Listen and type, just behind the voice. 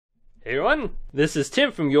Hey everyone, this is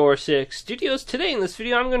Tim from YourSixGaming. Today in this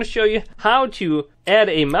video I'm going to show you how to add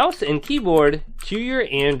a mouse and keyboard to your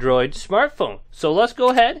Android smartphone. So let's go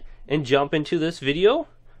ahead and jump into this video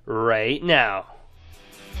right now.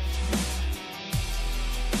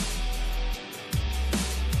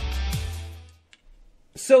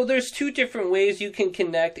 So there's two different ways you can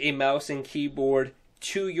connect a mouse and keyboard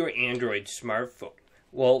to your Android smartphone.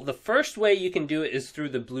 Well, the first way you can do it is through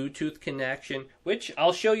the Bluetooth connection, which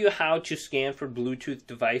I'll show you how to scan for Bluetooth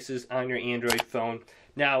devices on your Android phone.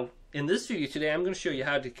 Now, in this video today, I'm going to show you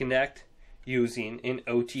how to connect using an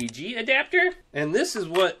OTG adapter. And this is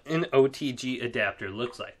what an OTG adapter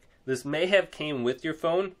looks like. This may have came with your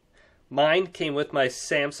phone. Mine came with my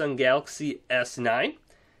Samsung Galaxy S9.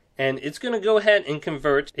 And it's going to go ahead and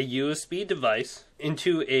convert a USB device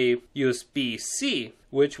into a USB-C,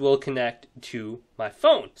 which will connect to my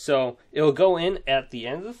phone. So it'll go in at the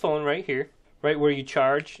end of the phone right here, right where you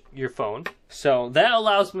charge your phone. So that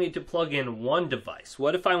allows me to plug in one device.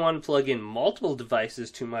 What if I want to plug in multiple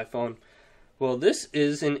devices to my phone? Well, this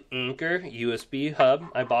is an Anchor USB hub.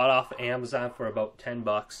 I bought off Amazon for about 10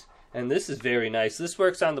 bucks. And this is very nice. This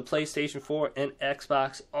works on the PlayStation 4 and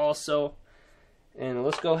Xbox also. And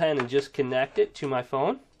let's go ahead and just connect it to my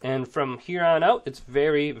phone. And from here on out, it's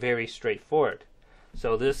very, very straightforward.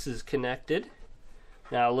 So this is connected.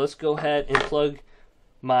 Now let's go ahead and plug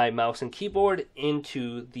my mouse and keyboard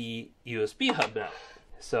into the USB hub now.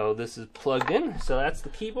 So this is plugged in. So that's the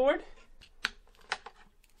keyboard.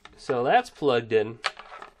 So that's plugged in.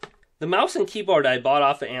 The mouse and keyboard I bought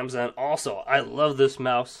off of Amazon also. I love this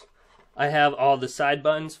mouse. I have all the side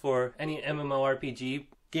buttons for any MMORPG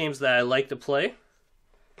games that I like to play.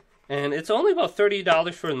 And it's only about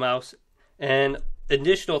 $30 for the mouse and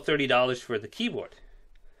additional $30 for the keyboard.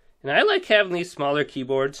 And I like having these smaller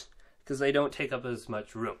keyboards because they don't take up as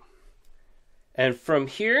much room. And from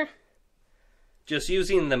here, just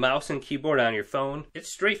using the mouse and keyboard on your phone, it's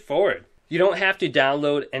straightforward. You don't have to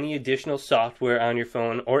download any additional software on your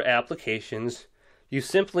phone or applications. You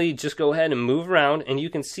simply just go ahead and move around and you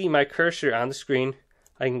can see my cursor on the screen.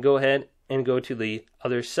 I can go ahead and go to the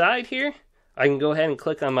other side here. I can go ahead and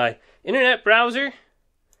click on my internet browser,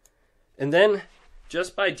 and then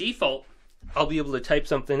just by default I'll be able to type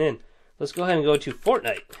something in. Let's go ahead and go to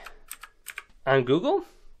Fortnite on Google.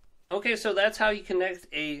 Okay, so that's how you connect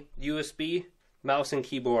a USB mouse and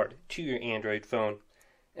keyboard to your Android phone,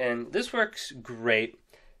 and this works great.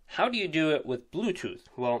 How do you do it with Bluetooth?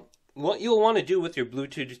 Well, what you'll want to do with your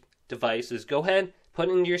Bluetooth device is go ahead, put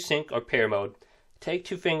it into your sync or pair mode. Take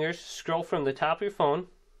two fingers, scroll from the top of your phone,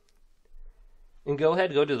 and go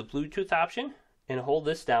ahead, go to the Bluetooth option, and hold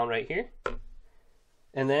this down right here.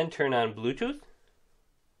 And then turn on Bluetooth.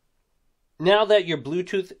 Now that your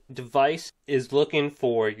Bluetooth device is looking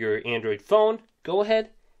for your Android phone, go ahead,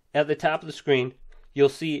 at the top of the screen, you'll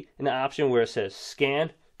see an option where it says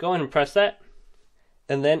Scan. Go ahead and press that.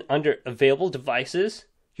 And then under Available Devices,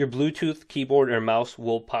 your Bluetooth keyboard or mouse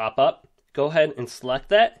will pop up. Go ahead and select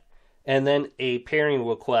that. And then a pairing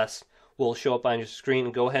request will show up on your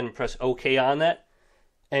screen. Go ahead and press OK on that.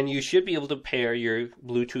 And you should be able to pair your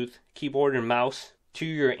Bluetooth keyboard and mouse to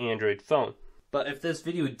your Android phone. But if this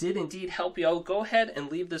video did indeed help you out, go ahead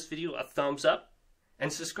and leave this video a thumbs up.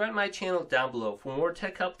 And subscribe to my channel down below for more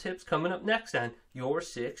tech help tips coming up next on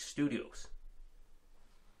YourSixGaming.